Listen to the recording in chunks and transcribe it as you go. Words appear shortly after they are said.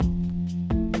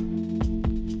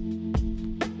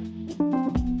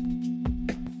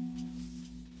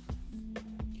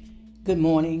Good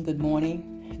morning,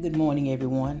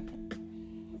 everyone.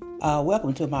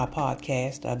 Welcome to my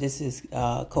podcast. This is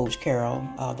Coach Carol,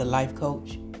 the life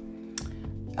coach.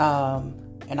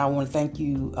 And I want to thank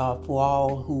you for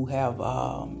all who have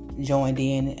joined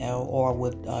in or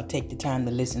would take the time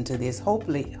to listen to this.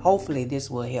 Hopefully this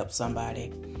will help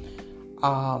somebody.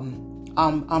 I'm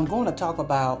going to talk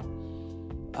about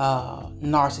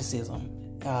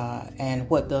narcissism and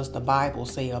what does the Bible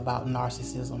say about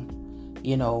narcissism.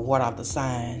 You know, what are the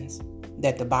signs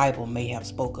that the Bible may have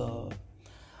spoke of?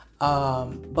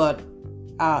 But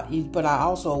I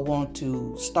also want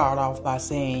to start off by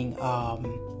saying, I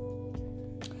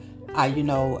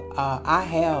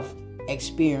have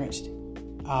experienced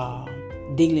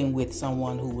dealing with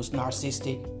someone who was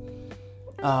narcissistic.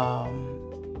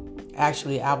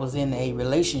 Actually, I was in a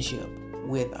relationship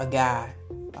with a guy.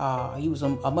 He was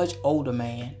a much older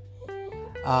man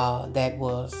that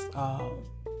was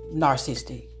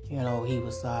narcissistic. You know, he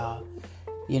was,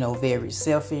 very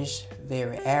selfish,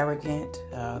 very arrogant,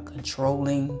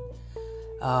 controlling.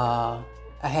 I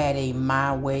had a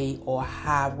my way or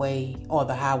highway or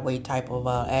the highway type of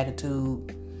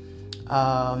attitude.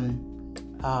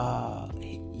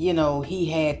 He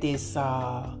had this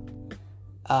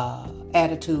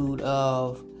attitude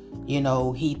of,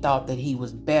 he thought that he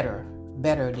was better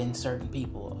than certain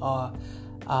people, or,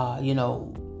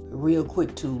 real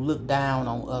quick to look down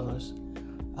on others,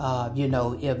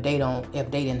 if they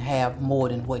didn't have more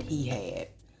than what he had.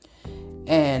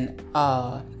 And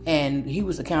he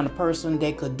was the kind of person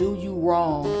that could do you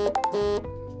wrong.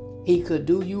 He could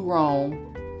do you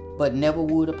wrong, but never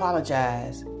would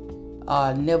apologize,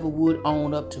 never would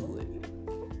own up to it.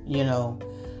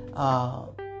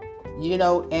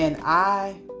 And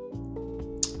I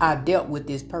dealt with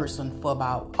this person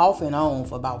off and on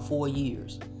for about 4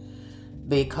 years.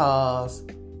 Because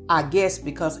at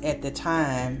the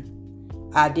time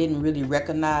I didn't really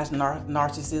recognize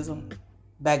narcissism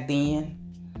back then.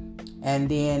 And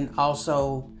then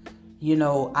also,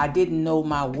 I didn't know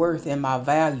my worth and my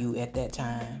value at that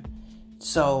time.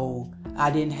 So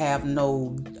I didn't have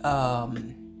no,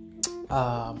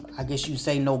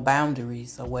 no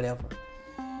boundaries or whatever.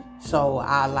 So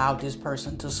I allowed this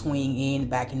person to swing in,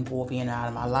 back and forth, in and out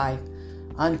of my life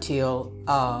until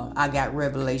I got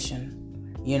revelation,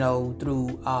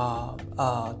 through other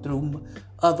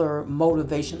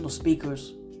motivational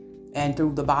speakers and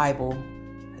through the Bible,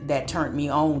 that turned me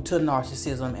on to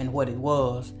narcissism and what it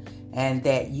was, and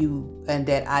that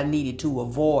I needed to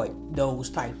avoid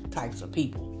those types of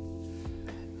people.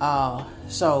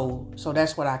 So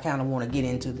that's what I kind of want to get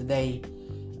into today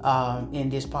in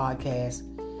this podcast.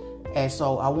 And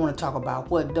so I want to talk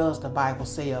about what does the Bible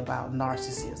say about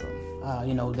narcissism.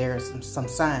 There are some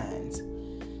signs.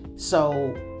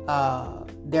 So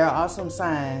there are some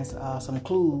signs, some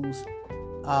clues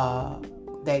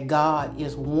that God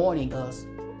is warning us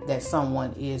that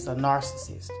someone is a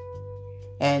narcissist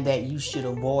and that you should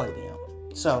avoid them.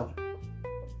 So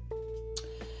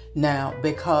now,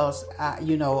 because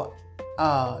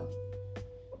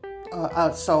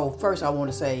so first I want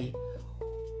to say,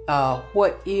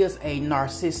 what is a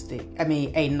narcissist,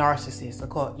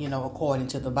 according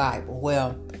to the Bible?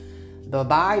 Well, the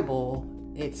Bible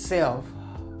itself,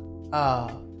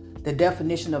 the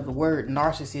definition of the word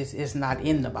narcissist is not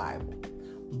in the Bible,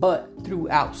 but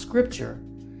throughout Scripture,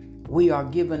 we are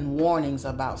given warnings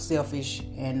about selfish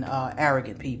and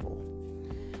arrogant people.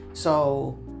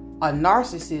 So a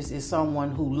narcissist is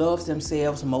someone who loves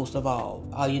themselves most of all.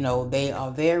 They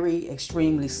are very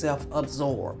extremely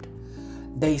self-absorbed.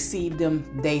 They see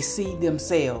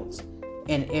themselves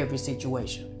in every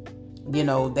situation.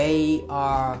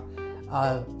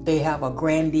 They have a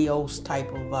grandiose type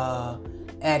of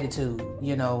attitude.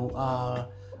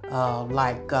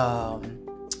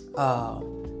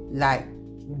 Like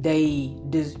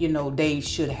they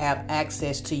should have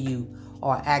access to you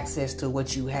or access to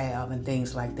what you have and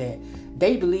things like that.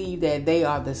 They believe that they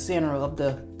are the center of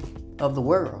the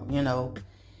world,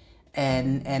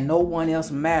 and no one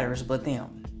else matters but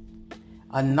them.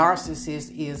 A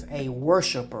narcissist is a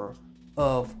worshiper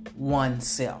of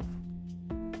oneself,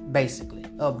 basically,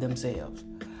 of themselves.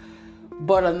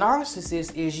 But a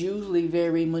narcissist is usually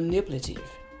very manipulative.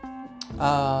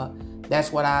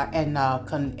 That's what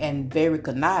and very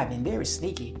conniving, very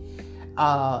sneaky.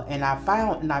 And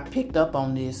I picked up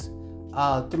on this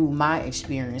through my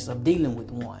experience of dealing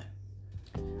with one.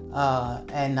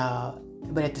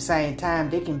 But at the same time,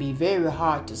 they can be very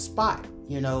hard to spot,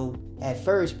 at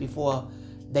first before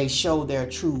they show their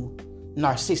true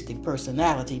narcissistic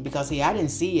personality. Because I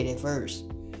didn't see it at first.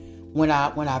 When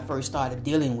I first started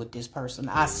dealing with this person,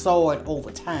 I saw it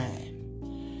over time.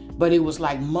 But it was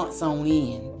like months on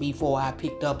end before I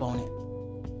picked up on it,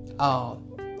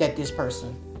 that this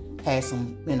person had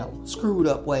some, screwed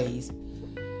up ways.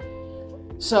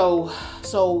 So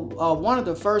one of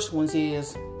the first ones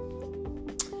is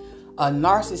a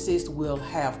narcissist will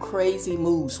have crazy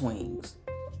mood swings,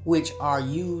 which are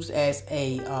used as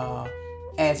an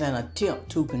attempt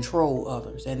to control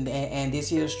others, and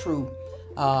this is true.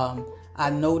 I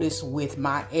noticed with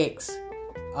my ex,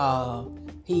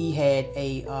 he had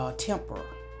a temper.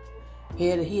 He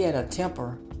had a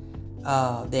temper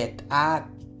that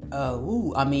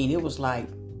it was like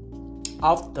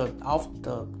off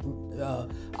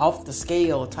the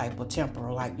scale type of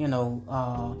temper, like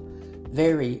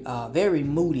very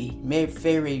moody,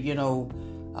 very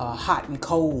hot and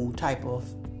cold type of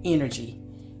energy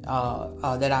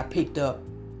that I picked up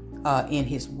in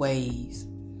his ways,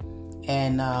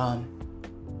 and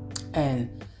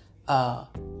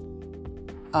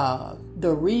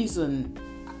the reason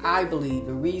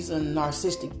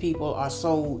narcissistic people are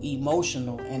so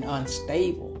emotional and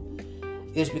unstable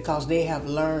is because they have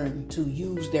learned to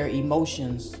use their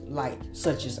emotions,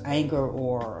 such as anger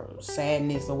or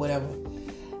sadness or whatever,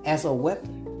 as a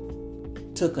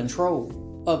weapon to control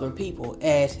other people,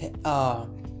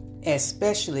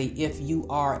 especially if you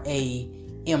are a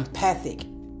empathic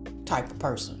type of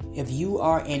person. If you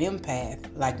are an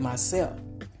empath like myself,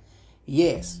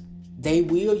 yes, they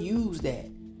will use that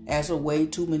as a way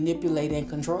to manipulate and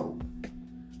control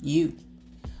you,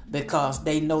 because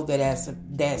they know that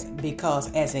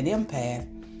because as an empath,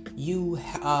 you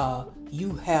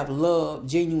have love,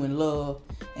 genuine love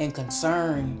and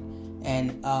concern,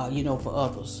 and for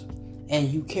others, and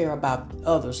you care about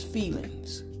others'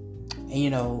 feelings,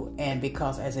 and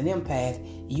because as an empath,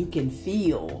 you can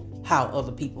feel how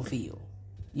other people feel,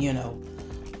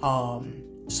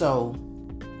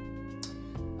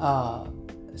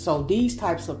 So these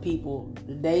types of people,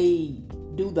 they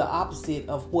do the opposite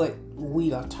of what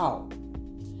we are taught.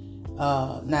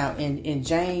 Now in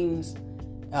James,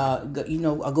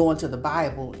 going to the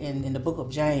Bible, in the book of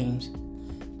James,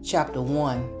 chapter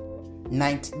 1,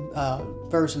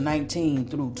 verse 19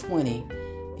 through 20,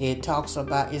 it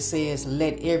says,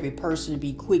 "Let every person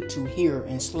be quick to hear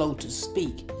and slow to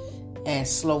speak and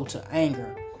slow to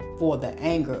anger, for the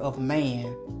anger of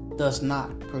man does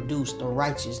not produce the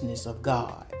righteousness of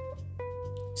God."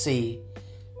 See,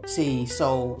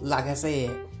 so like I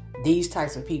said, these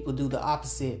types of people do the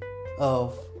opposite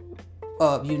of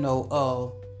what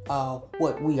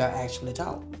we are actually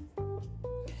taught.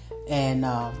 And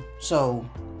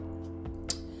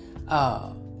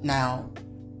now,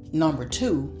 number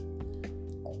 2,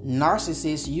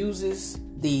 narcissists uses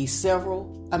the severest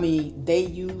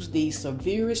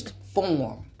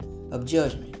form of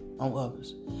judgment on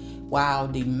others while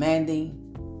demanding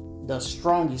the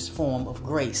strongest form of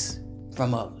grace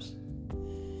from others.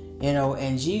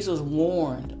 And Jesus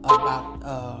warned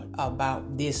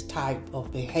about this type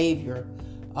of behavior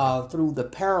through the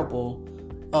parable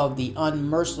of the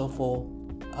unmerciful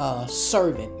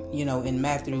servant, in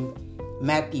Matthew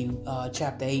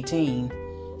chapter 18,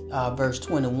 verse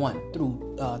 21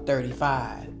 through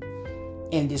 35.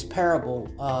 In this parable,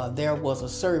 there was a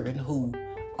servant who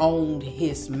owned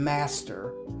his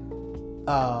master,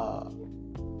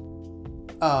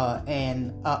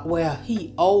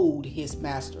 he owed his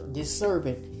master. This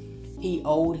servant, he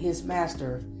owed his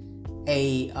master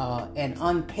an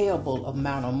unpayable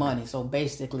amount of money. So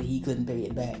basically, he couldn't pay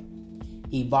it back.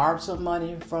 He borrowed some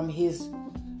money from his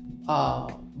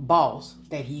boss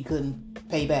that he couldn't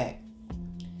pay back.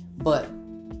 But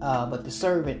the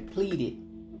servant pleaded,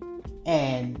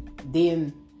 and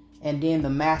then the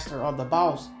master or the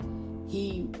boss,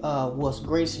 he was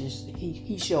gracious.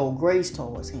 He showed grace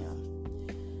towards him.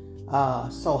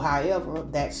 However,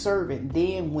 that servant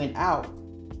then went out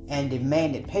and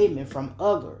demanded payment from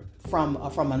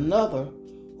another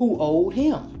who owed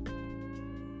him,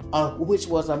 which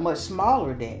was a much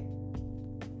smaller debt.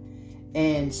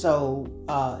 And so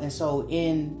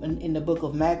in the book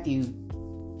of Matthew,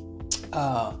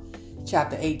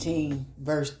 chapter 18,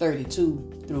 verse 32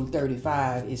 through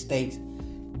 35, it states,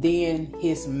 "Then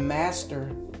his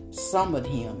master summoned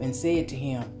him and said to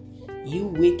him, 'You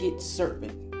wicked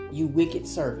servant,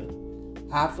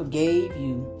 I forgave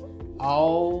you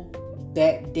all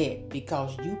that debt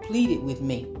because you pleaded with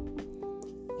me.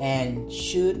 And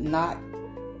should not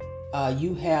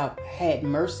you have had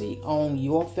mercy on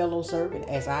your fellow servant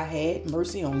as I had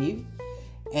mercy on you?'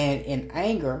 And in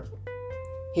anger,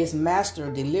 his master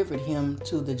delivered him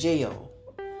to the jail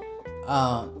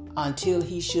until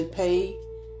he should pay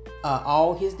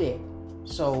all his debt.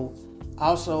 So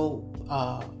also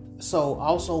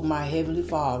my heavenly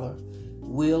Father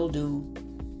will do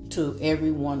to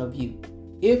every one of you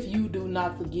if you do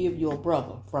not forgive your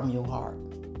brother from your heart.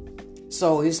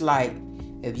 So it's like,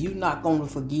 if you're not going to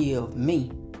forgive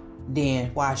me,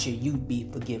 then why should you be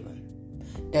forgiven?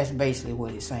 That's basically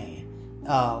what it's saying.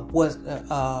 What's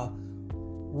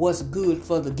good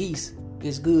for the geese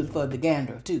is good for the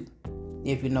gander too,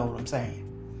 if you know what I'm saying.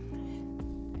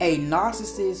 A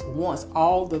narcissist wants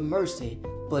all the mercy,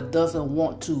 but doesn't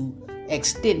want to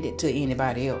extend it to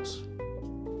anybody else.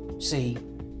 See,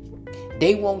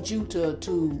 they want you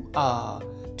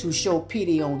to show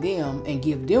pity on them and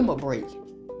give them a break,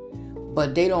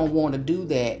 but they don't want to do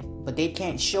that. But they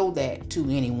can't show that to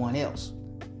anyone else.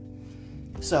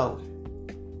 So,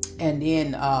 and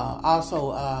then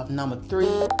also number three,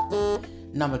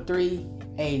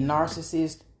 a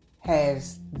narcissist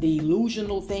has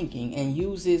delusional thinking and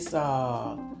uses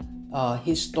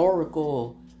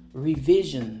historical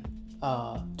revision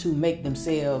to make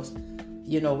themselves,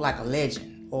 like a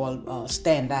legend or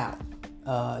stand out,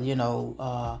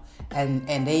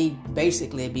 and they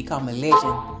basically become a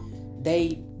legend.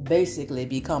 They basically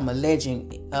become a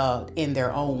legend in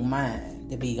their own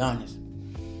mind, to be honest.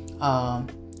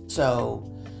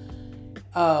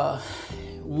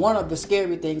 One of the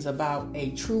scary things about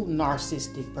a true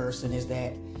narcissistic person is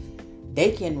that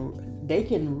they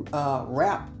can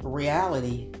wrap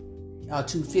reality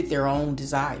to fit their own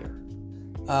desire.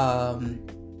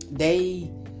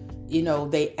 They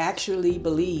actually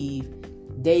believe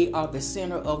they are the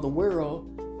center of the world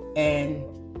and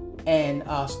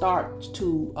start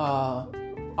to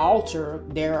alter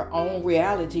their own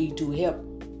reality to help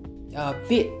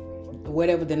fit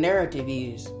whatever the narrative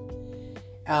is.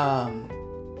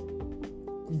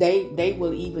 They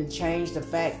will even change the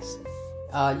facts,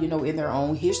 in their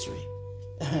own history,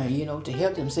 to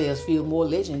help themselves feel more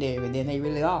legendary than they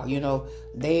really are.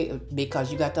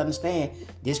 Because you got to understand,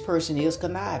 this person is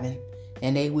conniving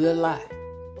and they will lie.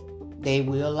 They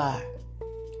will lie.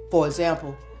 For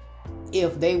example,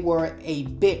 if they were a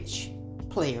bench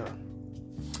player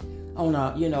on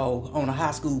a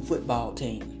high school football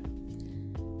team,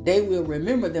 they will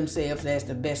remember themselves as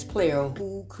the best player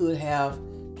who could have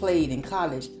played in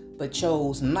college but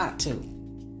chose not to.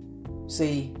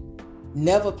 See,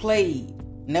 never played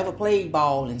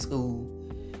ball in school,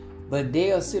 but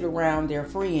they'll sit around their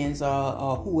friends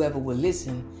or whoever would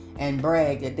listen and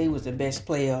brag that they was the best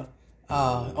player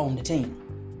on the team.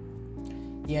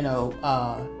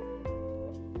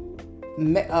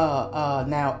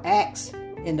 Now Acts,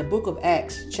 in the book of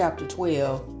Acts chapter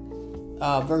 12,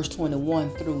 verse 21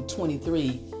 through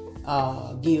 23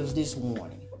 gives this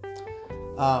warning.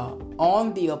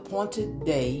 On the appointed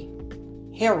day,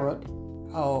 Herod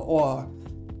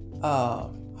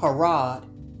Herod,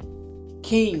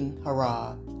 King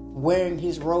Herod, wearing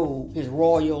his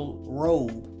royal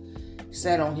robe,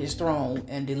 sat on his throne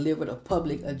and delivered a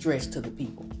public address to the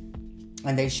people.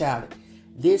 And they shouted,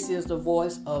 "This is the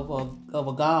voice of a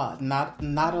God, not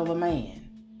of a man."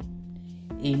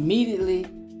 Immediately,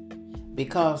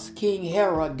 because King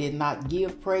Herod did not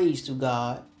give praise to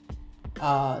God,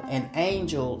 an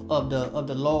angel of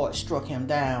the Lord struck him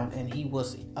down, and he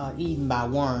was eaten by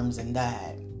worms and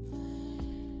died.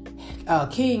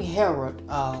 King Herod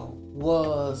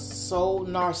was so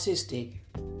narcissistic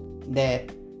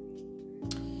that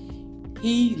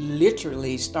he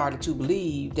literally started to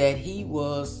believe that he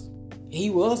was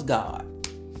God.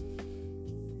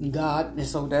 And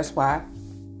so that's why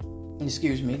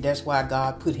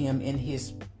God put him in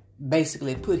his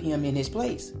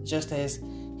place, just as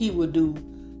he would do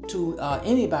to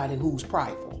anybody who's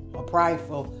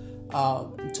prideful,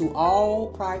 to all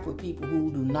prideful people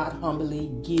who do not humbly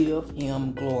give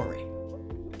him glory.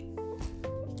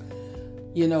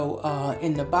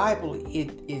 In the Bible,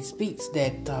 it speaks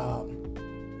that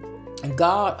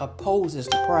God opposes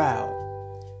the proud,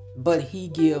 but he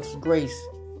gives grace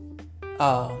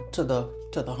to the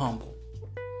humble.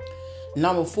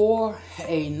 Number 4,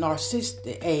 a narcissist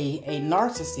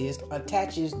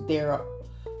attaches their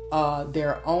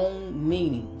own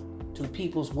meaning to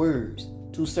people's words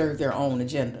to serve their own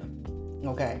agenda.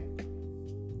 Okay.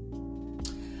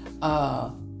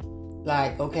 A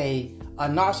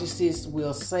narcissist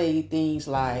will say things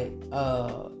like,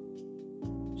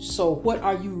 "So what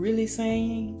are you really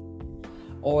saying?"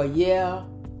 Or, "Yeah.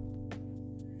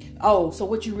 Oh, so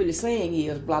what you really saying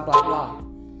is blah, blah, blah."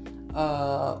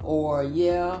 Or,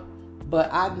 "Yeah, but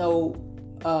I know,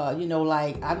 I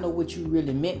know what you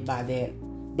really meant by that,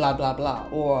 blah, blah, blah."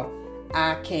 Or,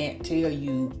 "I can't tell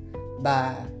you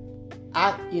I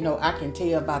can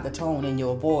tell by the tone in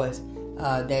your voice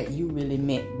that you really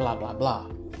meant blah, blah, blah."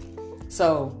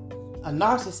 So a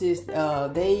narcissist,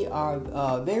 they are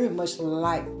very much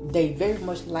like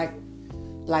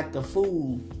the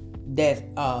fool that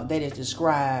is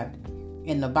described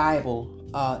in the Bible,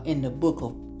 in the book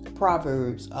of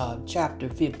Proverbs, chapter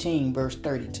 15, verse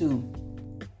 32.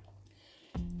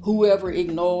 Whoever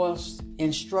ignores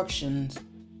instructions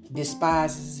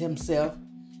despises himself,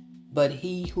 but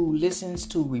he who listens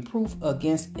to reproof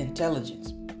against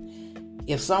intelligence.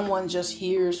 If someone just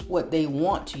hears what they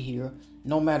want to hear,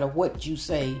 no matter what you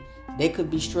say, they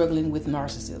could be struggling with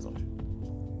narcissism.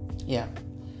 Yeah.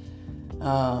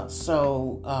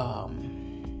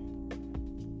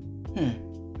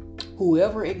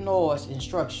 Whoever ignores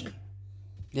instruction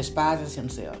despises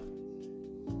himself,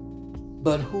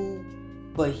 but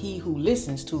he who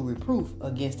listens to reproof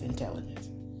against intelligence.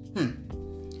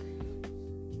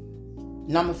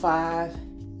 Number 5,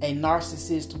 a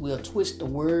narcissist will twist the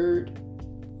word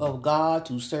of God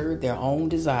to serve their own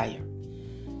desire.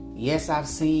 Yes, I've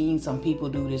seen some people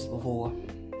do this before.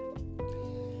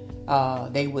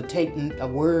 They would take a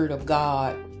word of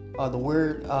God or the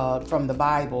word from the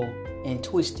Bible and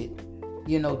twist it,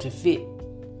 to fit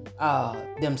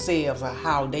themselves or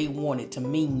how they want it to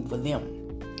mean for them.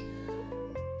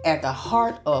 At the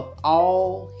heart of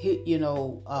all,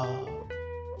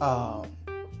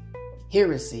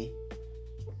 heresy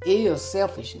is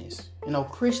selfishness.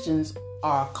 Christians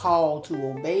are called to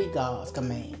obey God's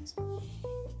commands,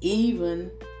 even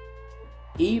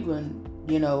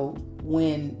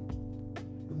when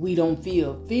we don't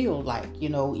feel like,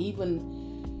 even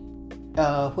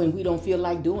when we don't feel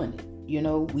like doing it,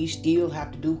 we still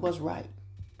have to do what's right,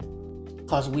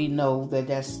 because we know that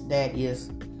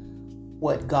is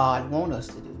what God wants us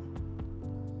to do.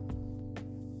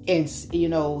 And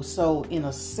so in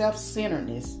a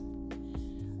self-centeredness,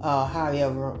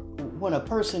 however, when a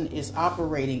person is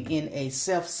operating in a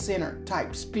self-centered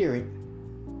type spirit,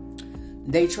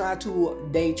 they try to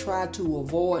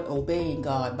avoid obeying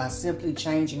God by simply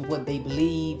changing what they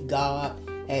believe God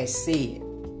has said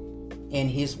in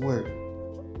His Word.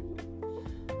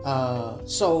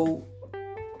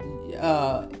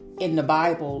 In the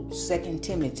Bible, 2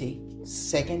 Timothy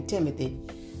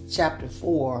chapter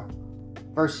 4,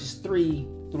 verses 3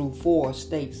 through 4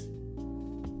 states,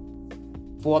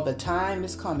 "For the time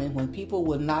is coming when people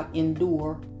will not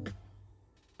endure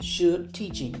good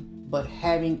teaching, but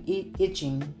having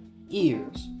itching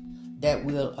ears, that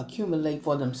will accumulate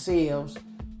for themselves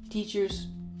teachers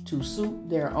to suit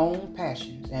their own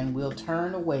passions, and will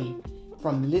turn away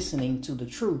from listening to the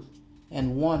truth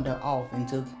and wander off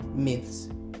into myths."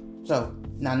 So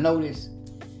now notice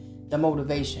the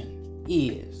motivation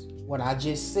is what I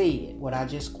just said, what I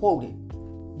just quoted.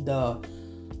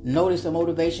 Notice the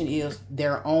motivation is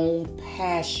their own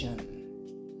passion.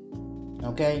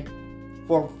 Okay?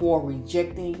 For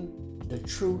rejecting the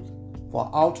truth, for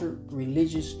altered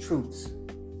religious truths.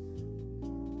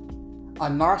 A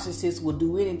narcissist will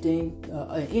do anything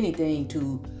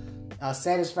to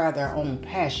satisfy their own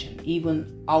passion,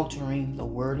 even altering the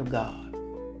Word of God.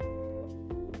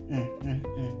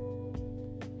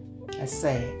 That's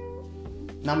sad.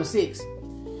 Number 6,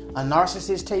 a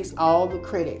narcissist takes all the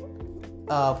credit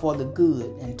for the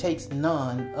good and takes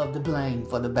none of the blame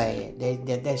for the bad.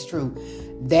 That's true.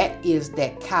 That is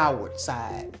that coward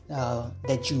side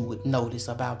that you would notice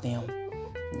about them,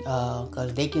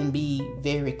 because they can be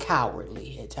very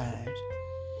cowardly at times.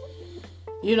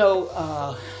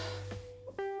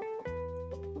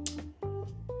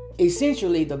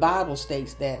 Essentially, the Bible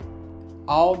states that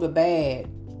all the bad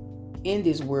in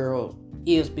this world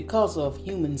is because of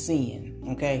human sin,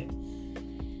 okay?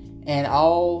 And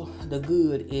all the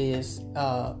good in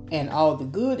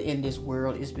this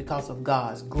world is because of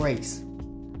God's grace.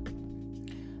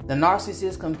 The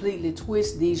narcissist completely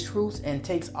twists these truths and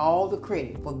takes all the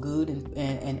credit for good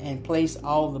and place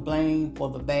all the blame for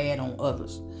the bad on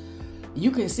others.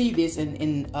 You can see this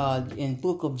in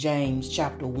Book of James,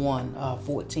 chapter 1,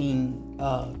 14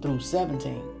 through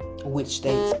 17, which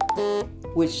states,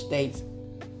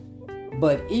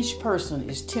 "But each person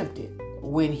is tempted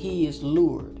when he is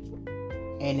lured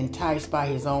and enticed by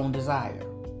his own desire.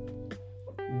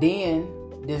 Then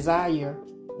desire,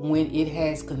 when it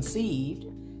has conceived,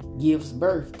 gives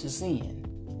birth to sin.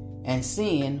 And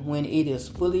sin, when it is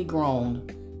fully grown,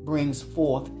 brings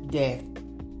forth death.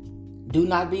 Do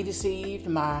not be deceived,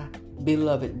 my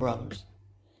beloved brothers.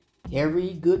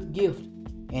 Every good gift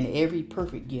and every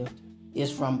perfect gift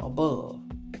is from above,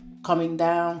 coming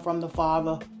down from the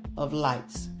Father of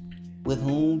lights, with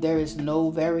whom there is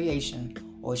no variation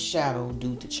or shadow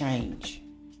due to change."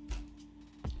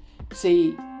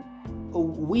 See,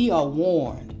 we are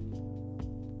warned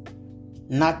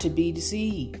not to be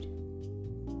deceived.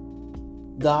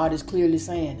 God is clearly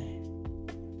saying that.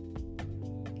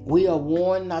 We are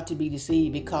warned not to be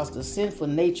deceived because the sinful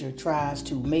nature tries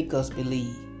to make us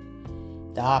believe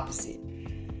the opposite.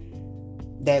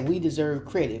 That we deserve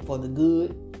credit for the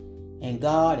good and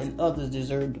God and others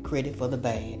deserve the credit for the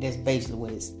bad. That's basically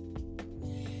what it's,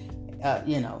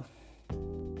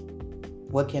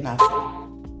 what can I say?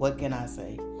 What can I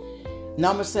say?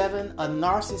 Number 7, a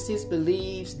narcissist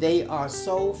believes they are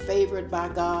so favored by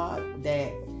God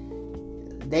that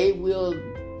they will,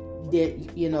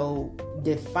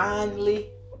 defiantly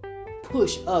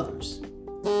push others.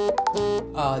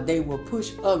 They will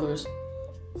push others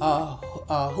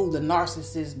who the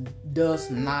narcissist does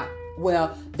not.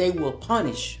 Well, they will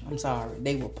punish.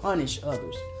 They will punish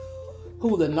others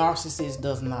who the narcissist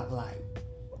does not like.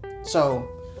 So,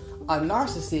 a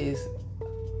narcissist,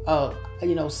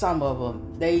 some of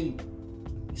them, they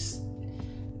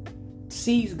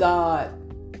sees God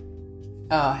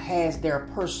has their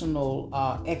personal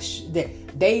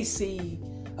they see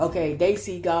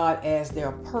God as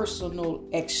their personal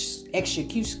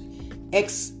executioner.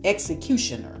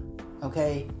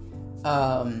 Okay,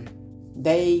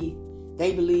 they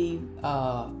believe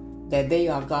that they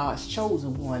are God's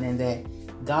chosen one, and that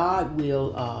God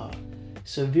will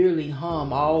severely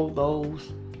harm all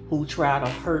those who try to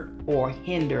hurt or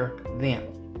hinder them.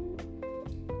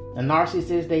 The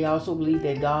narcissists, they also believe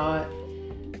that God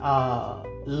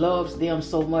loves them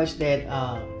so much that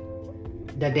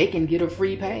they can get a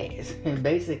free pass,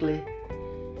 basically,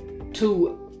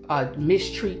 to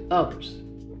mistreat others.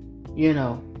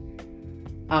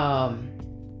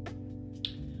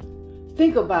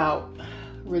 Think about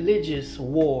religious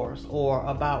wars or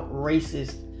about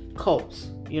racist cults,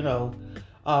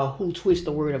 who twist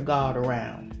the word of God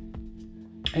around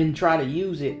and try to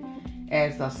use it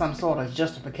as some sort of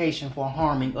justification for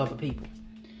harming other people.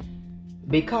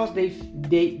 Because they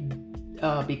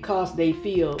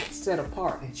feel set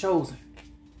apart and chosen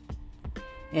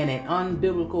in an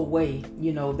unbiblical way,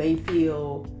 they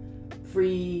feel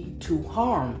free to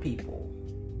harm people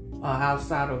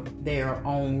outside of their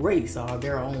own race or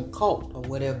their own cult or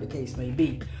whatever the case may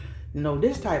be.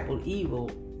 This type of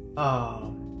evil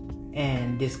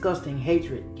and disgusting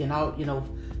hatred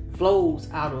flows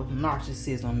out of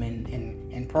narcissism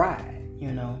and pride.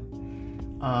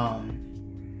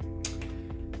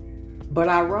 But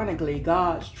ironically,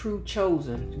 God's true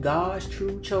chosen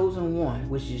one,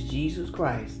 which is Jesus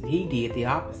Christ, he did the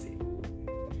opposite.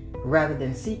 Rather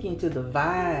than seeking to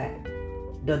divide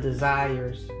the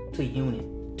desires to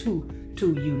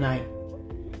unite,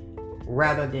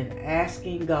 rather than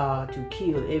asking God to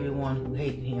kill everyone who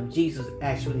hated him, Jesus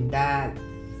actually died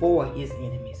for his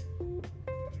enemies.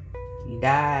 He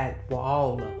died for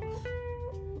all of us.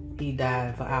 He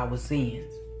died for our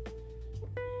sins.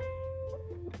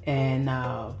 And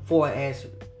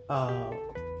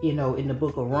in the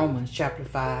book of Romans, chapter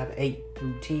 5, 8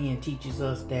 through 10 teaches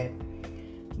us that,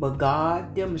 but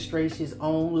God demonstrates his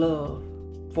own love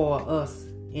for us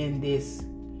in this: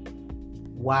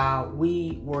 while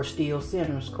we were still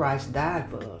sinners, Christ died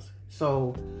for us.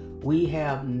 So we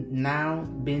have now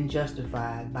been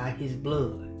justified by his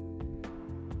blood.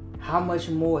 How much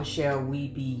more shall we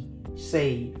be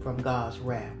saved from God's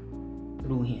wrath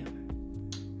through him?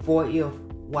 For if,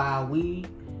 while we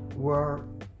were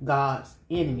God's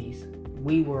enemies,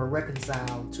 we were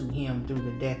reconciled to him through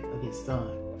the death of his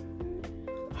son,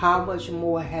 how much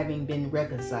more, having been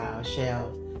reconciled,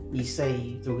 shall be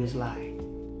saved through his life?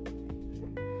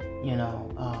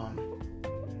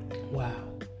 Wow.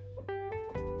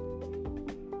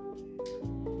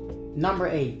 Number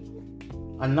 8,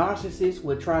 a narcissist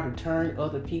would try to turn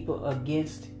other people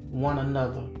against one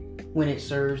another when it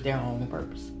serves their own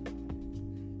purpose.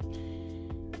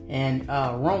 And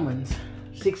Romans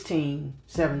 17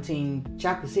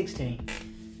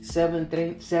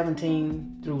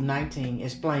 through 19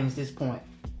 explains this point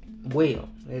well.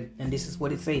 And this is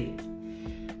what it says: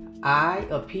 I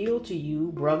appeal to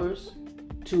you, brothers,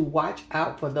 to watch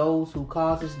out for those who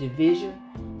causes division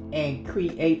and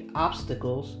create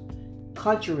obstacles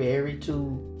contrary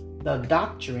to the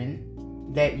doctrine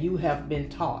that you have been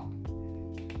taught.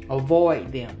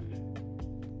 Avoid them.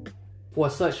 For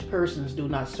such persons do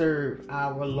not serve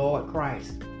our Lord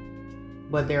Christ,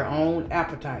 but their own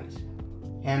appetites,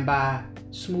 and by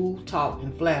smooth talk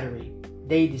and flattery,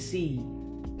 they deceive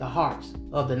the hearts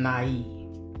of the naive.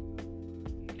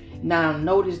 Now,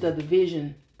 notice the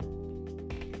division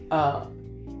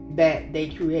that they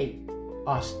create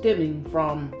are stemming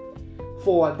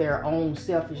for their own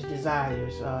selfish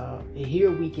desires. Here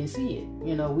we can see it.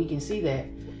 We can see that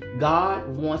God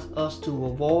wants us to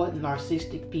avoid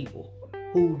narcissistic people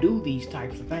who do these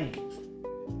types of things.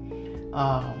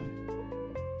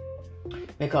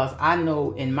 Because I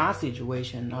know in my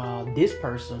situation, this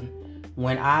person,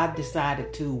 when I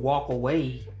decided to walk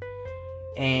away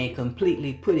and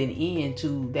completely put an end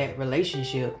to that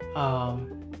relationship,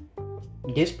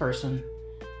 this person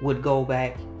would go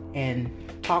back and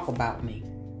talk about me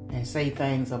and say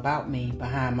things about me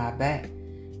behind my back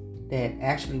that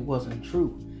actually wasn't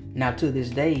true. Now to this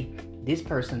day, this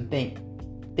person think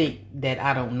that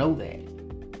I don't know that,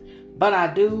 but I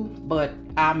do. But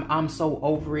I'm so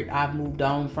over it. I've moved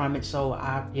on from it, so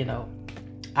I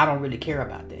don't really care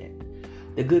about that.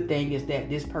 The good thing is that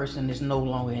this person is no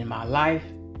longer in my life,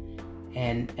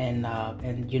 and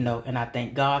I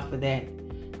thank God for that.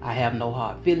 I have no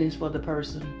hard feelings for the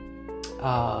person.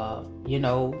 I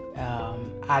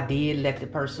did let the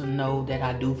person know that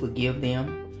I do forgive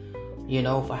them,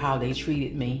 for how they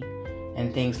treated me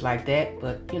and things like that.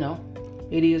 But,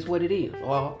 it is what it is,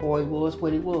 or it was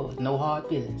what it was. No hard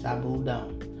feelings. I moved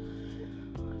on.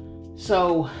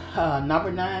 So,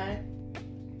 number 9,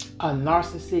 a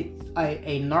narcissist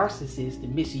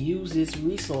misuses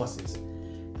resources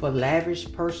for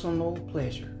lavish personal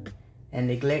pleasure and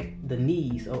neglect the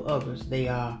needs of others they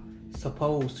are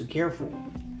supposed to care for.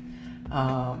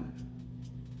 One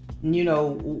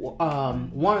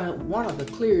of the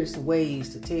clearest ways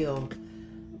to tell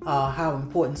how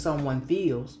important someone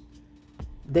feels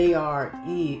they are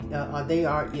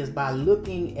is by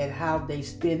looking at how they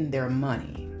spend their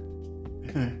money.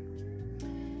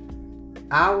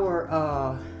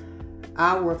 Our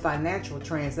financial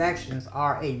transactions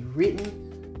are a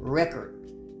written record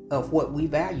of what we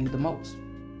value the most.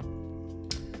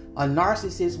 A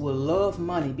narcissist will love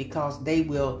money because they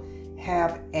will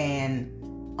have an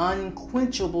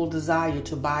unquenchable desire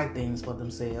to buy things for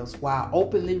themselves while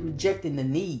openly rejecting the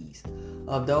needs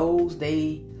of those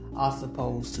they are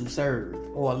supposed to serve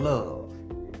or love.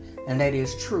 And that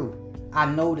is true. I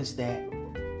noticed that.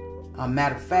 A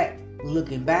matter of fact,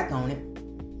 looking back on it,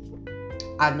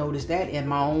 I noticed that in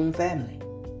my own family.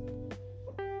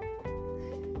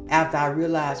 After I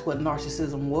realized what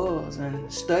narcissism was and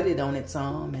studied on it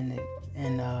some,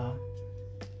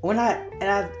 when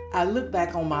I look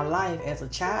back on my life as a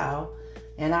child,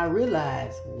 and I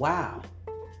realized, wow,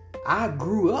 I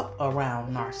grew up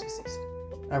around narcissist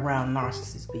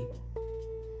people.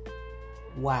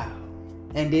 Wow,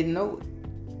 and didn't know it.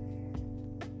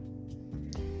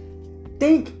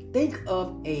 Think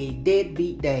of a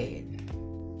deadbeat dad.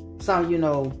 So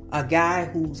a guy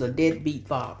who's a deadbeat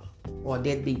father or a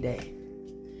deadbeat dad,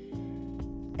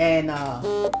 and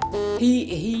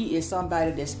he is somebody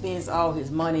that spends all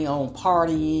his money on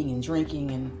partying and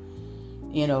drinking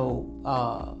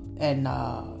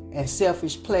and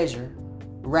selfish pleasure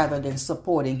rather than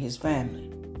supporting his family.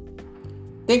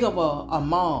 Think of a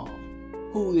mom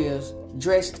who is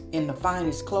dressed in the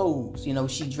finest clothes.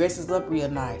 She dresses up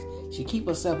real nice. She keep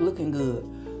herself looking good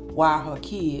while her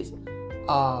kids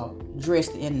are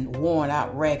dressed in worn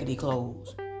out raggedy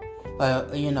clothes.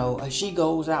 She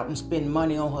goes out and spend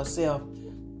money on herself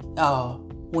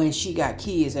when she got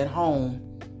kids at home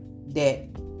that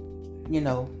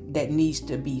needs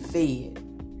to be fed.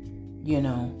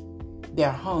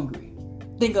 They're hungry.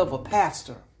 Think of a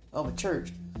pastor of a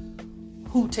church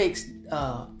who takes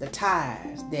the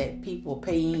tithes that people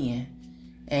pay in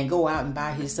and go out and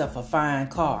buy himself a fine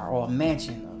car or a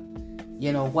mansion,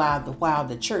 while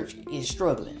the church is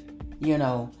struggling.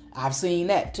 I've seen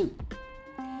that too.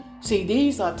 See,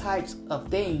 these are types of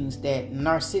things that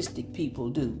narcissistic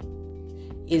people do.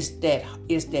 It's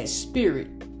that spirit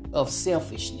of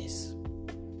selfishness.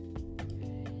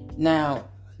 Now,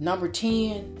 number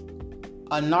 10,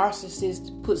 a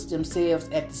narcissist puts themselves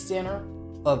at the center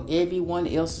of everyone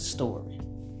else's story.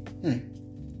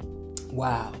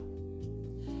 Wow.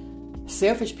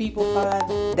 Selfish people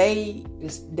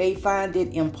find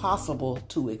it impossible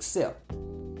to accept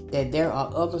that there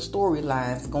are other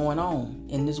storylines going on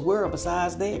in this world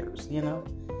besides theirs.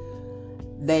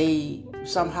 They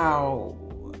somehow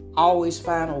always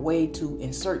find a way to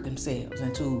insert themselves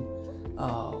into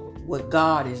what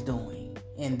God is doing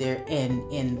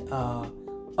in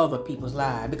other people's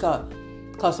lives.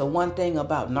 Because the one thing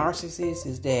about narcissists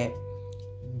is that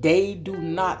they do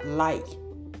not like.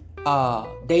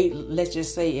 Let's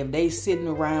just say if they sitting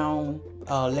around,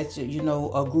 a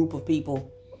group of people.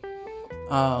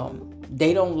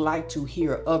 They don't like to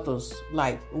hear others,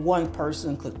 like one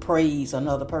person could praise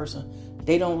another person.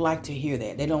 They don't like to hear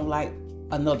that. They don't like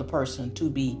another person to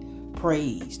be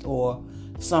praised or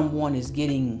someone is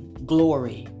getting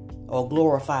glory or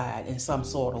glorified in some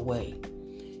sort of way.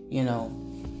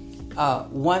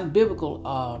 One biblical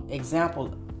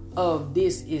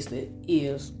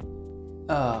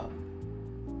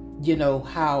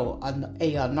how a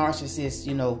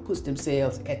narcissist, puts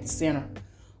themselves at the center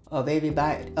of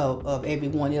everybody, of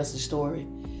everyone else's story.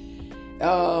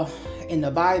 In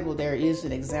the Bible, there is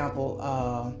an example.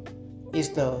 It's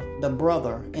the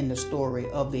brother in the story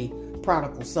of the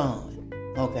prodigal son.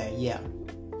 Okay, yeah.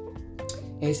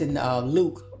 It's in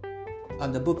Luke,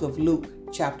 the book of Luke,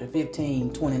 chapter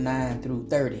 15, 29 through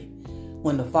 30,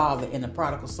 when the father and the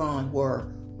prodigal son were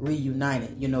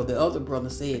reunited. The other brother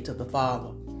said to the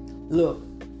father, "Look,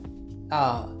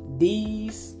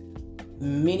 these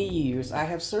many years I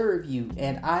have served you,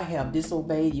 and I have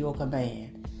disobeyed your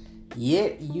command.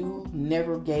 Yet you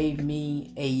never gave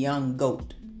me a young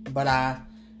goat, but I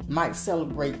might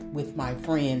celebrate with my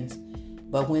friends.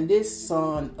 But when this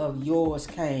son of yours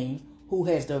came, who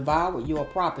has devoured your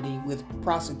property with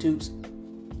prostitutes,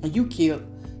 and you killed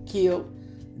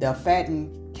the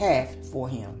fattened calf for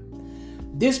him."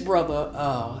 This brother,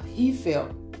 he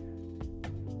felt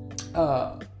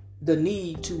the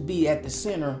need to be at the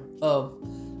center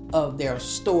of their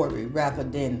story, rather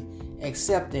than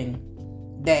accepting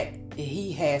that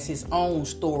he has his own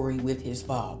story with his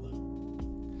father.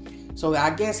 So I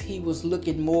guess he was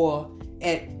looking more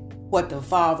at what the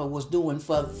father was doing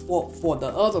for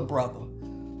the other brother,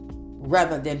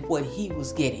 rather than what he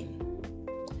was getting,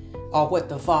 or what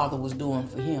the father was doing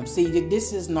for him. See,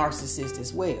 this is narcissist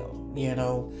as well.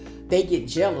 They get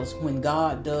jealous when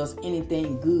God does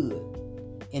anything good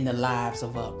in the lives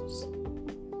of others.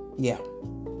 Yeah,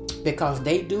 because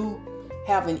they do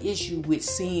have an issue with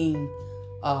seeing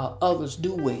others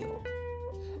do well,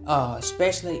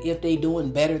 especially if they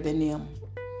doing better than them,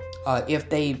 if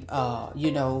they,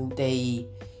 they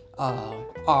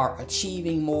are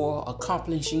achieving more,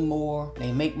 accomplishing more,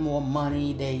 they make more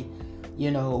money, they,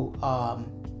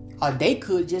 they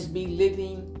could just be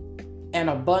living an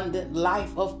abundant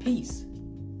life of peace.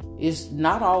 It's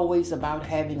not always about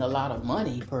having a lot of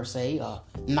money per se, or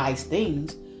nice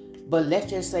things, but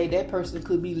let's just say that person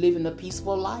could be living a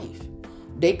peaceful life.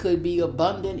 They could be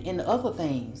abundant in other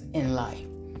things in life.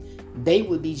 They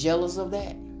would be jealous of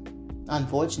that,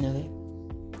 unfortunately.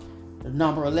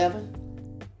 Number 11,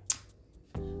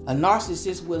 a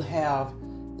narcissist will have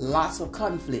lots of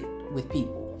conflict with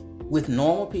people, with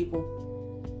normal people,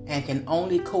 and can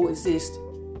only coexist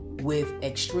with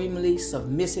extremely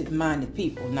submissive-minded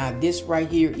people. Now, this right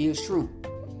here is true.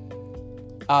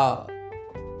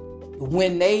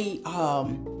 When they,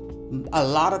 a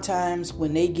lot of times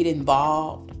when they get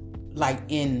involved, like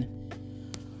in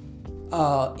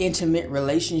intimate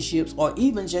relationships, or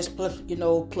even just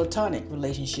platonic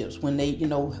relationships, when they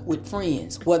with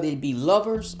friends, whether it be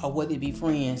lovers or whether it be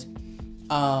friends,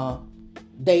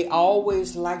 they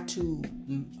always like to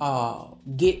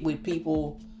get with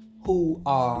people who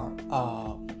are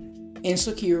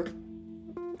insecure.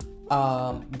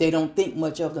 They don't think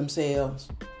much of themselves,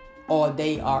 or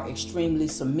they are extremely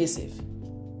submissive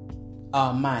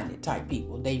minded type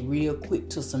people. They real quick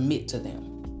to submit to them.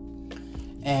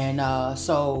 And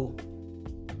so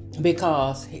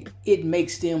because it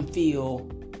makes them feel,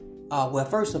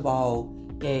 first of all,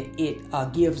 it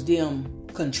gives them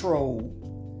control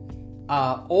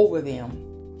over them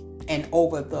and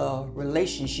over the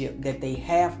relationship that they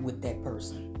have with that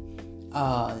person.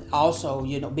 Also,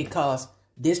 because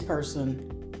this person,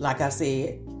 like I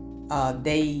said,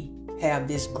 they have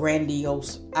this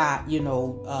grandiose, idea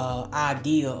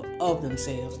of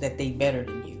themselves that they better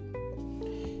than you.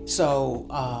 So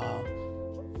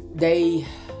they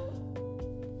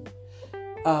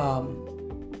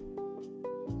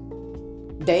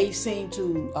seem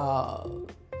to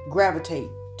gravitate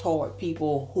toward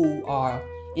people who are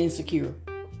insecure,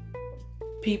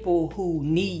 people who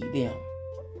need them,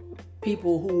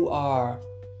 people who are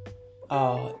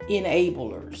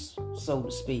enablers, so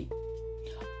to speak.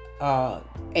 A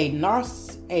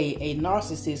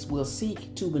narcissist will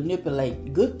seek to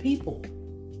manipulate good people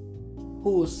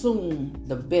who assume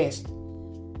the best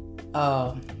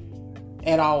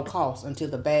at all costs, until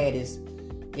the bad is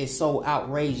so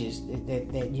outrageous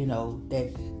that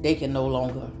that they can no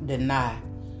longer deny.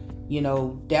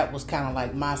 That was kind of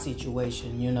like my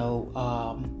situation.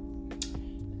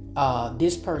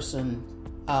 This person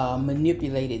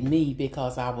manipulated me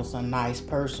because I was a nice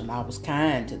person. I was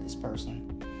kind to this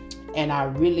person, and I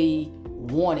really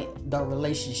wanted the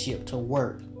relationship to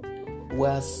work.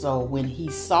 Well, so when he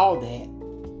saw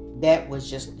that was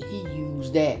just, he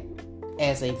used that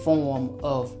as a form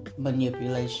of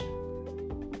manipulation,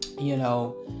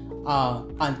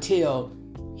 until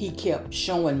he kept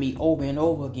showing me over and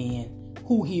over again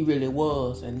who he really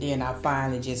was. And then I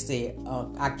finally just said,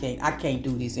 I can't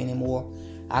do this anymore.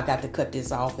 I got to cut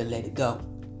this off and let it go.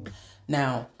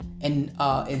 Now, And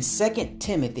in 2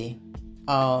 Timothy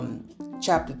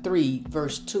chapter 3,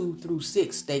 verse 2 through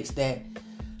 6 states that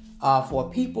for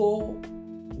people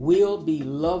will be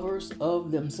lovers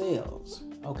of themselves.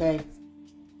 Okay?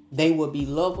 They will be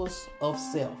lovers of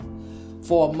self.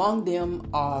 For among them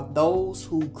are those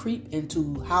who creep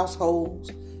into households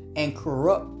and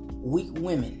corrupt weak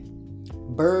women,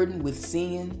 burdened with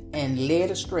sin and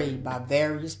led astray by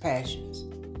various passions.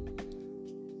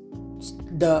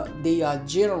 The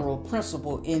general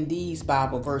principle in these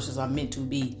Bible verses are meant to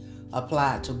be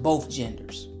applied to both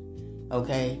genders.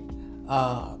 Okay?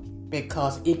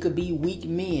 Because it could be weak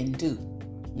men too.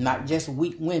 Not just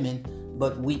weak women,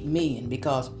 but weak men.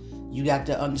 Because you got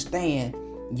to understand,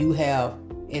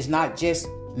 it's not just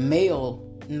male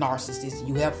narcissists.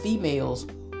 You have females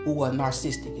who are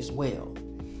narcissistic as well.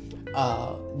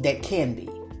 That can be.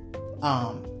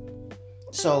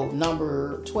 So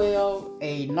number 12,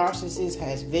 a narcissist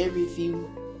has very few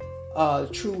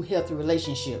true healthy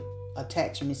relationship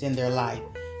attachments in their life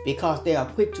because they are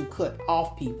quick to cut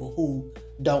off people who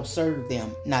don't serve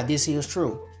them. Now, this is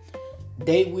true.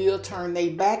 They will turn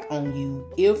their back on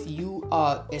you if you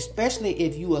are, especially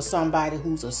if you are somebody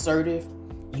who's assertive,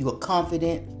 you are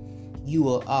confident, you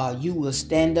will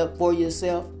stand up for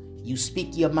yourself, you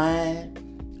speak your mind,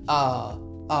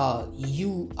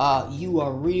 you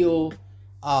are real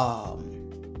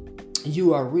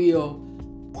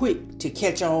quick to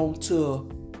catch on to,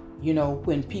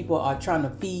 when people are trying to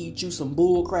feed you some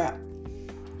bull crap,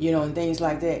 and things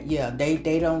like that. Yeah, they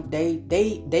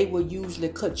will usually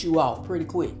cut you off pretty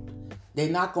quick. They're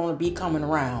not going to be coming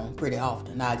around pretty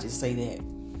often. I just say that.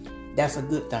 That's a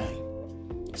good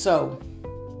thing. So,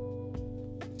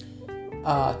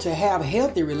 to have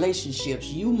healthy relationships,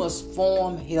 you must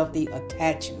form healthy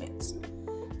attachments.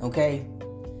 Okay?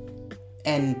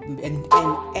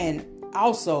 And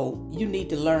also, you need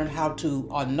to learn how to,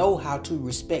 or know how to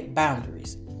respect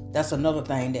boundaries. That's another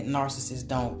thing that narcissists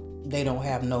don't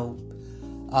have no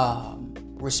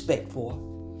respect for.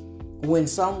 When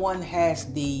someone has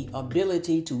the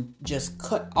ability to just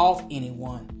cut off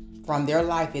anyone from their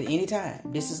life at any time,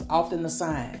 this is often a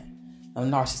sign of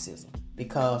narcissism.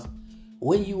 Because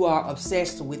when you are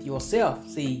obsessed with yourself,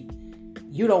 see,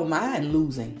 you don't mind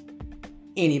losing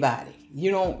anybody.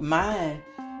 You don't mind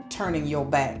turning your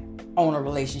back on a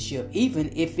relationship, even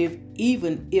if it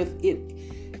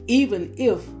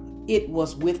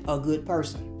was with a good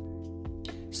person.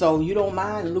 So you don't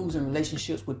mind losing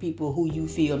relationships with people who you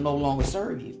feel no longer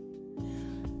serve you.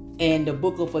 And the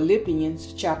book of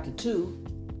Philippians chapter 2,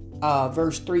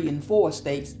 verse 3 and 4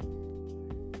 states,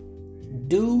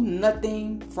 "Do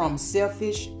nothing from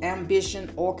selfish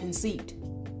ambition or conceit,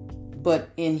 but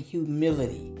in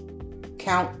humility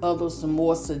count others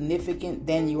more significant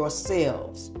than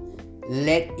yourselves.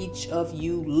 Let each of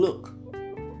you look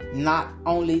not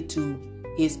only to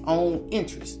his own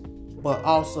interest, but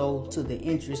also to the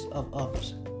interest of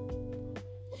others."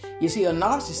 You see, a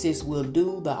narcissist will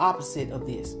do the opposite of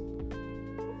this.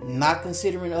 Not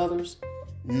considering others,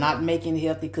 not making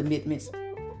healthy commitments.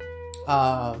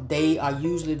 They are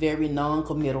usually very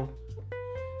non-committal.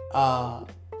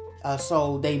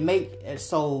 So they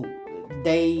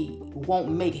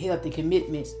won't make healthy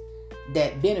commitments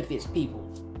that benefits people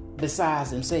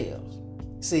besides themselves.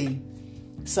 See,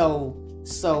 so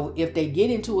if they get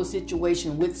into a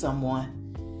situation with someone,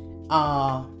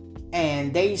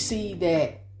 and they see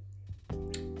that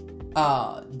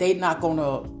they're not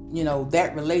gonna,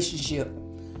 that relationship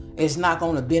is not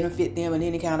gonna benefit them in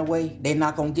any kind of way, they're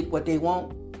not gonna get what they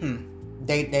want,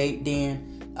 they're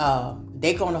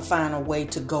gonna find a way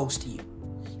to ghost you.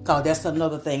 Cause that's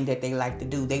another thing that they like to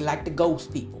do. They like to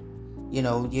ghost people.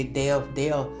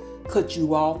 They'll cut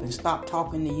you off and stop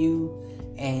talking to you,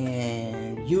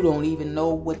 and you don't even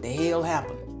know what the hell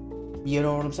happened. You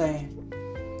know what I'm saying?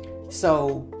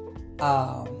 So,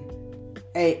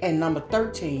 and number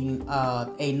 13,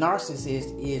 a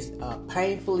narcissist is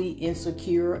painfully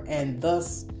insecure and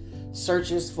thus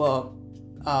searches for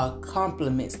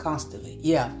compliments constantly.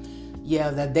 Yeah,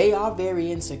 that they are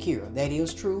very insecure. That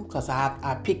is true, because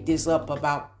I picked this up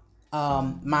about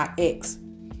my ex,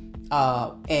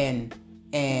 and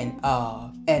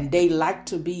they like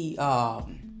to be.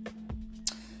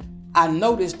 I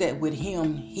noticed that with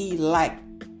him, he liked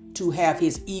to have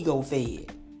his ego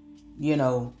fed.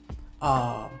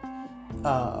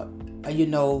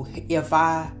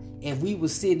 If we were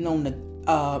sitting on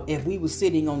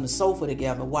the sofa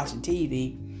together watching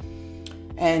TV,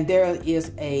 and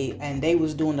they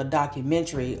was doing a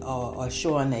documentary or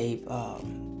showing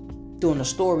doing a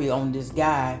story on this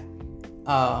guy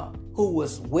who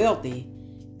was wealthy.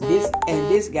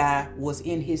 This guy was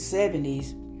in his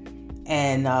 70s,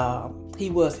 and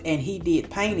he did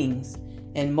paintings,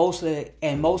 and mostly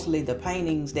the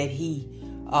paintings that he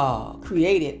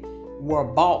created were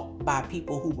bought by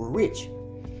people who were rich.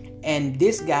 And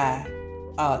this guy,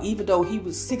 even though he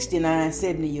was 69,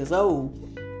 70 years old,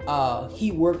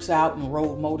 he works out and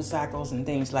rode motorcycles and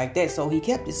things like that. So he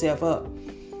kept himself up.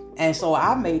 And so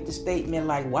I made the statement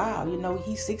like, wow,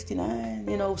 he's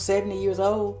 69, 70 years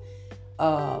old.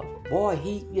 Boy,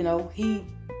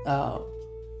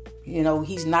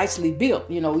 he's nicely built.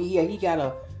 He got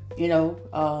a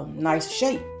nice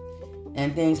shape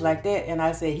and things like that. And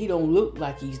I said, he don't look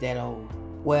like he's that old.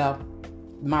 Well,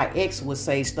 my ex would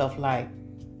say stuff like,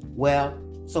 well,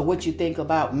 so what you think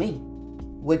about me?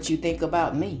 What you think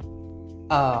about me?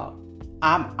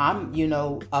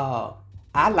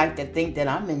 I like to think that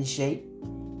I'm in shape,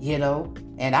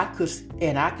 and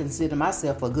I consider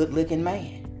myself a good looking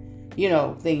man,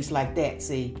 things like that.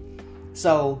 See,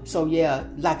 so yeah,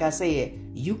 like I said,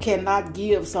 you cannot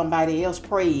give somebody else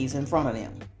praise in front of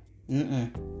them.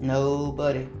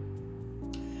 Nobody.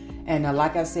 And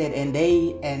like I said, and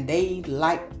they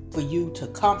like for you to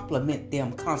compliment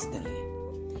them constantly.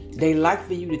 They like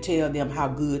for you to tell them how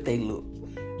good they look.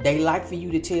 They like for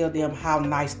you to tell them how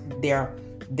nice their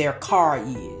car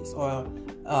is, or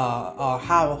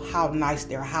how nice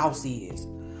their house is.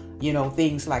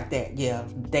 Things like that. Yeah,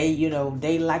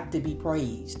 they like to be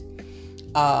praised.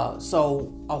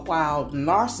 So while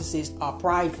narcissists are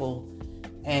prideful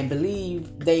and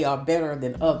believe they are better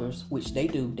than others, which they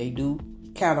do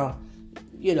kind of,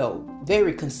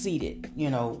 very conceited,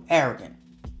 arrogant.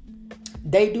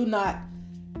 They do not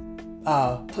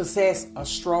possess a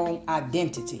strong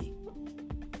identity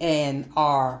and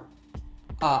are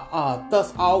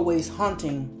thus always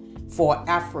hunting for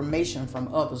affirmation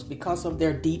from others because of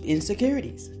their deep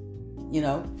insecurities. You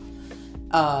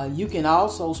can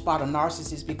also spot a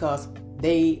narcissist because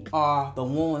they are the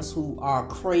ones who are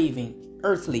craving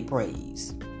earthly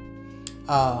praise.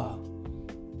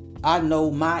 I know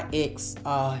my ex,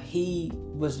 he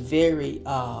was very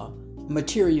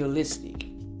materialistic,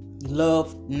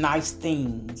 loved nice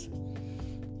things.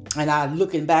 And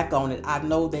looking back on it, I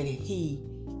know that he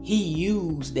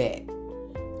used that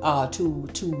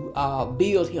to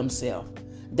build himself.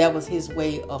 That was his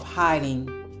way of hiding,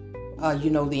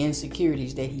 the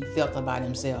insecurities that he felt about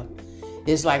himself.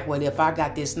 It's like, well, if I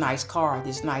got this nice car,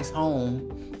 this nice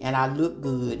home, and I look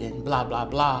good and blah, blah,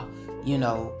 blah,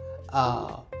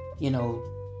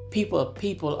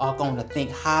 people are going to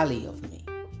think highly of me.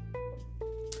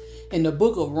 In the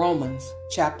book of Romans,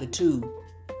 chapter 2,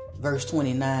 verse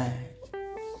 29,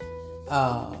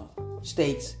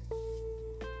 states,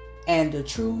 and the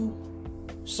true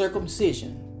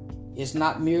circumcision is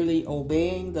not merely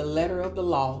obeying the letter of the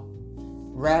law,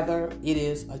 rather it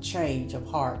is a change of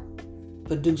heart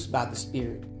produced by the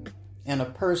Spirit. And a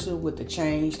person with a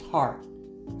changed heart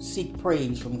seek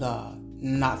praise from God,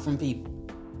 not from people.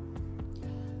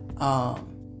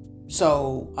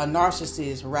 So a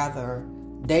narcissist,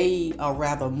 they are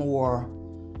rather more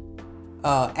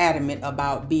adamant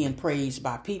about being praised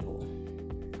by people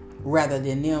rather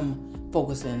than them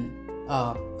focusing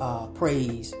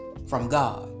praise from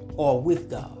God or with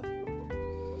God.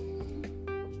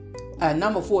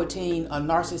 Number 14, a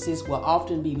narcissist will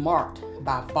often be marked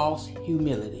by false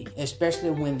humility, especially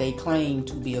when they claim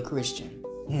to be a Christian.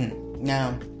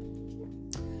 Now,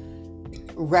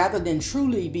 rather than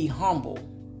truly be humble,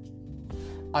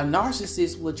 a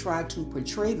narcissist will try to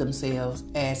portray themselves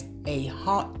as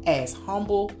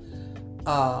humble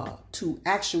to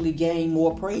actually gain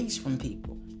more praise from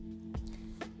people.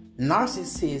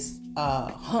 Narcissists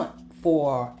hunt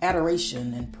for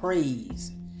adoration and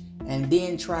praise, and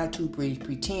then try to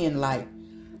pretend like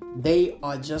they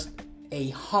are just a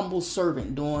humble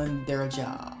servant doing their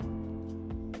job.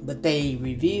 But they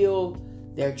reveal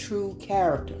their true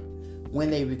character when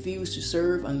they refuse to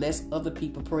serve unless other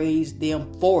people praise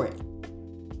them for it.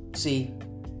 See,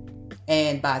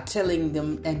 and by telling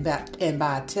them and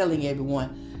by telling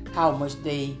everyone how much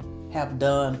they have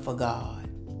done for God.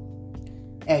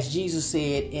 As Jesus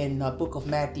said in the book of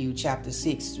Matthew, chapter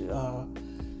 6,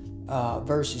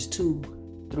 verses 2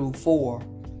 through 4,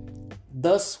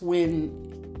 thus when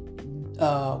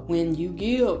you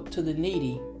give to the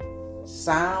needy,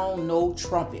 sound no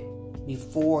trumpet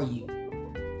before you,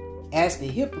 as the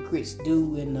hypocrites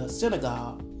do in the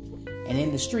synagogue and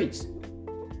in the streets,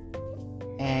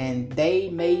 and they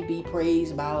may be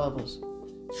praised by others.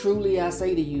 Truly I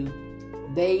say to you,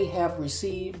 they have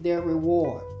received their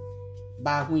reward.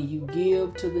 By when you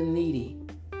give to the needy,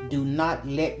 do not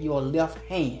let your left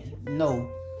hand know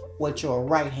what your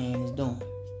right hand is doing,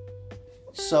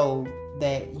 so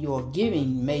that your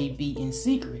giving may be in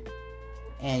secret,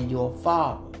 and your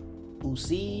Father who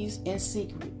sees in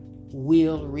secret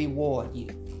will reward you.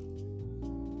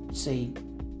 See,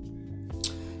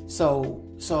 so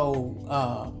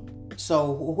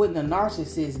when the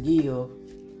narcissists give,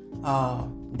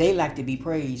 they like to be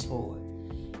praised for it.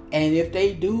 And if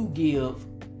they do give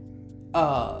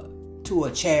to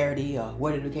a charity or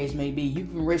whatever the case may be, you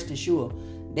can rest assured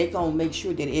they're going to make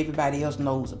sure that everybody else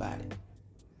knows about it.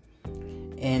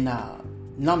 And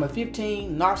number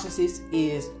 15, narcissist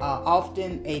is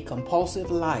often a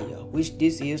compulsive liar, which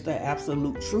this is the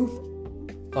absolute truth.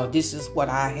 This is what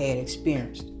I had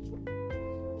experienced.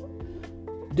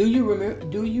 Do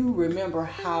you remember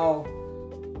how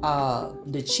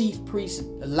the chief priest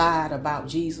lied about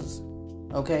Jesus?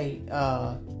 Okay,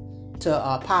 to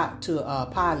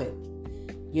Pilate,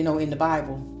 in the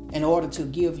Bible, in order to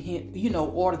give him,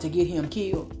 order to get him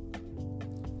killed.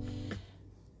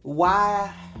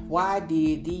 Why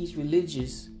did these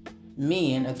religious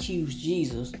men accuse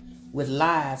Jesus with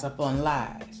lies upon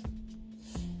lies?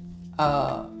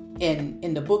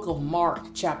 In the book of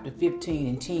Mark, chapter 15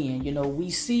 and 10, we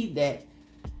see that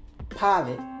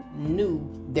Pilate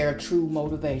knew their true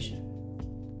motivation.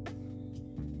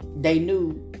 They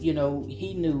knew,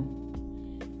 he knew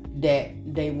that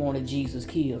they wanted Jesus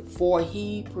killed. For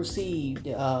he perceived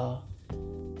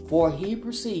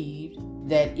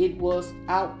that it was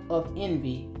out of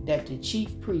envy that the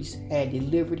chief priest had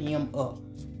delivered him up.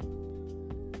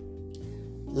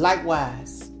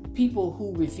 Likewise, people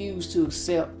who refuse to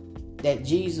accept that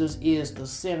Jesus is the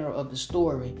center of the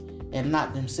story and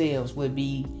not themselves would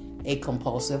be a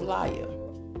compulsive liar.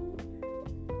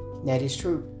 That is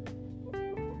true.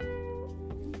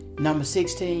 Number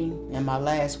 16, and my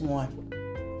last one.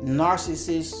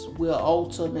 Narcissists will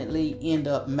ultimately end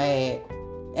up mad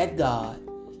at God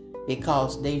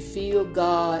because they feel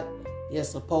God is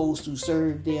supposed to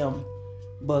serve them,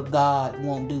 but God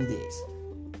won't do this.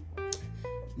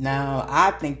 Now, I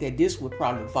think that this would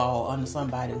probably fall under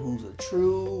somebody who's a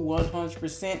true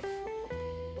 100%.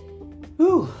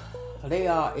 They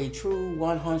are a true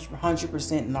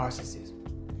 100% narcissist.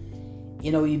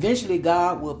 Eventually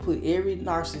God will put every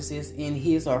narcissist in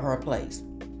his or her place.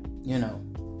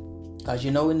 Because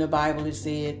in the Bible it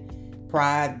said,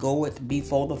 pride goeth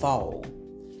before the fall.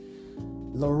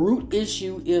 The root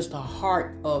issue is the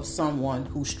heart of someone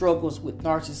who struggles with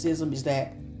narcissism is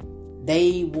that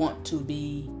they want to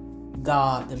be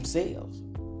God themselves.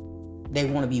 They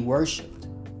want to be worshipped,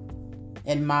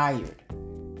 admired.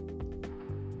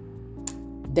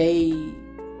 They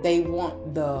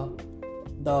want the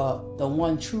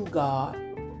one true God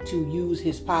to use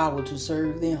his power to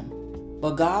serve them.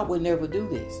 But God would never do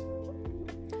this.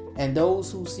 And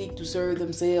those who seek to serve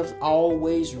themselves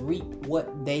always reap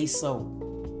what they sow.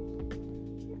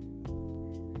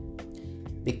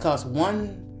 Because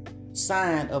one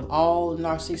sign of all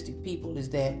narcissistic people is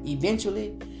that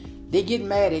eventually they get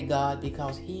mad at God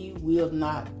because he will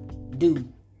not do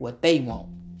what they want.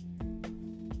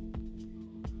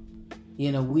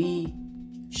 We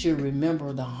should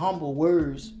remember the humble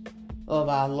words of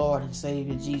our Lord and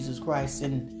Savior Jesus Christ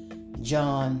in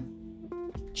John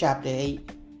chapter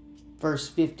 8, verse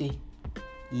 50.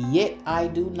 Yet I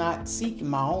do not seek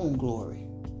my own glory.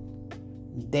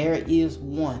 There is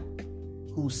one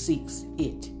who seeks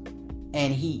it,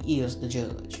 and he is the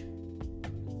judge.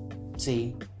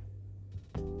 See,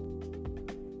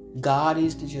 God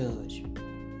is the judge.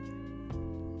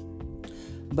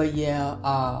 But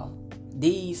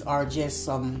these are just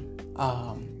some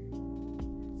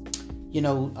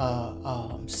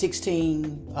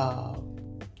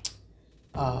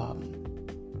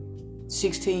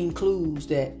 16 clues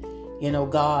that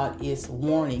God is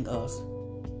warning us,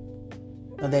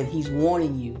 or that he's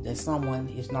warning you that someone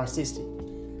is narcissistic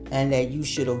and that you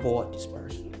should avoid this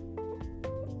person.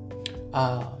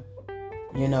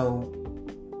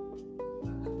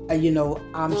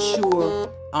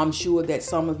 I'm sure that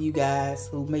some of you guys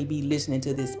who may be listening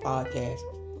to this podcast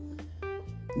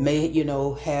may,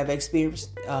 have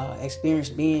experienced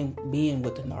being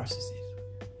with the narcissist.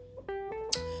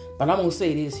 But I'm going to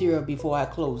say this here before I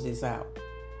close this out,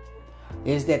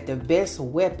 is that the best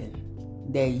weapon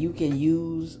that you can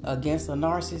use against a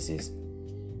narcissist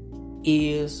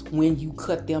is when you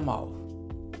cut them off.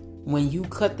 When you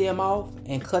cut them off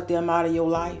and cut them out of your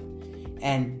life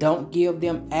and don't give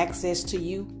them access to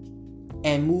you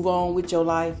and move on with your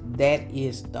life, that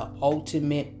is the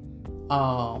ultimate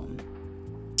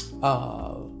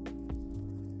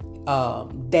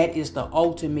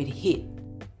hit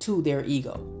to their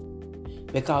ego.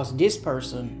 Because this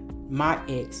person, my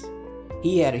ex,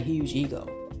 he had a huge ego.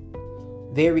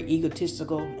 Very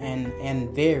egotistical and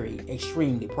very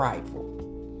extremely prideful.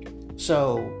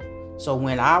 So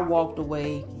when I walked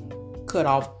away, cut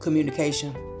off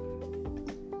communication,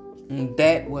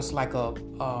 that was like a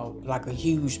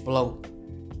huge blow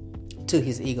to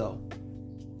his ego.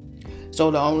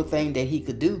 So the only thing that he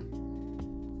could do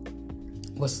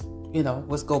was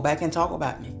go back and talk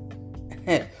about me,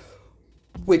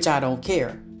 which I don't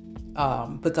care,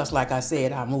 because like I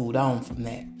said, I moved on from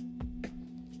that.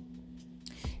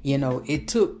 It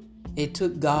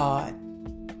took God,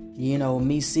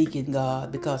 me seeking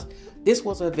God, because this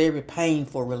was a very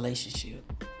painful relationship.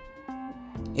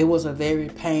 It was a very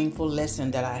painful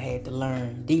lesson that I had to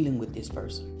learn dealing with this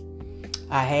person.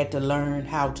 I had to learn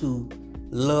how to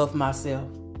love myself,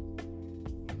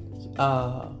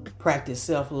 practice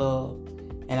self-love,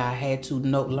 and I had to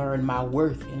learn my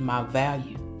worth and my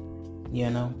value.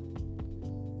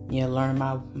 Learn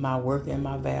my worth and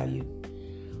my value.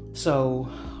 So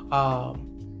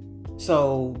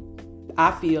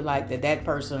I feel like that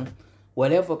person,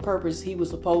 whatever purpose he was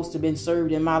supposed to have been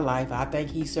served in my life, I think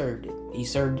he served it. He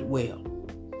served it well.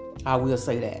 I will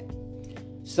say that.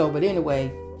 So, but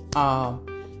anyway,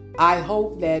 I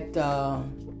hope that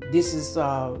this is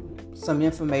some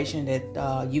information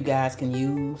that you guys can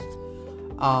use.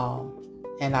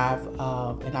 And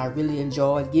I really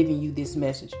enjoyed giving you this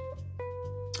message.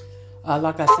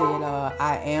 Like I said,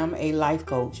 I am a life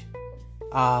coach.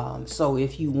 So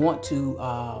if you want to,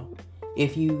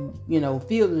 if you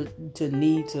feel the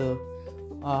need to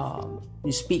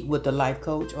you speak with a life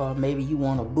coach, or maybe you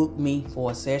want to book me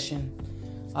for a session,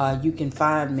 you can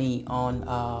find me on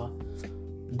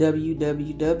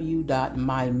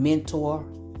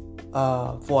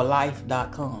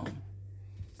www.mymentorforlife.com.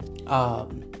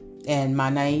 And my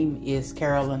name is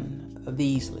Carolyn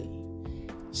Beasley.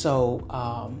 So,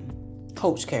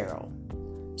 Coach Carol.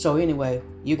 So anyway,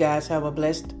 you guys have a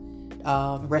blessed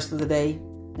rest of the day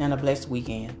and a blessed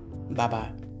weekend.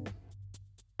 Bye-bye.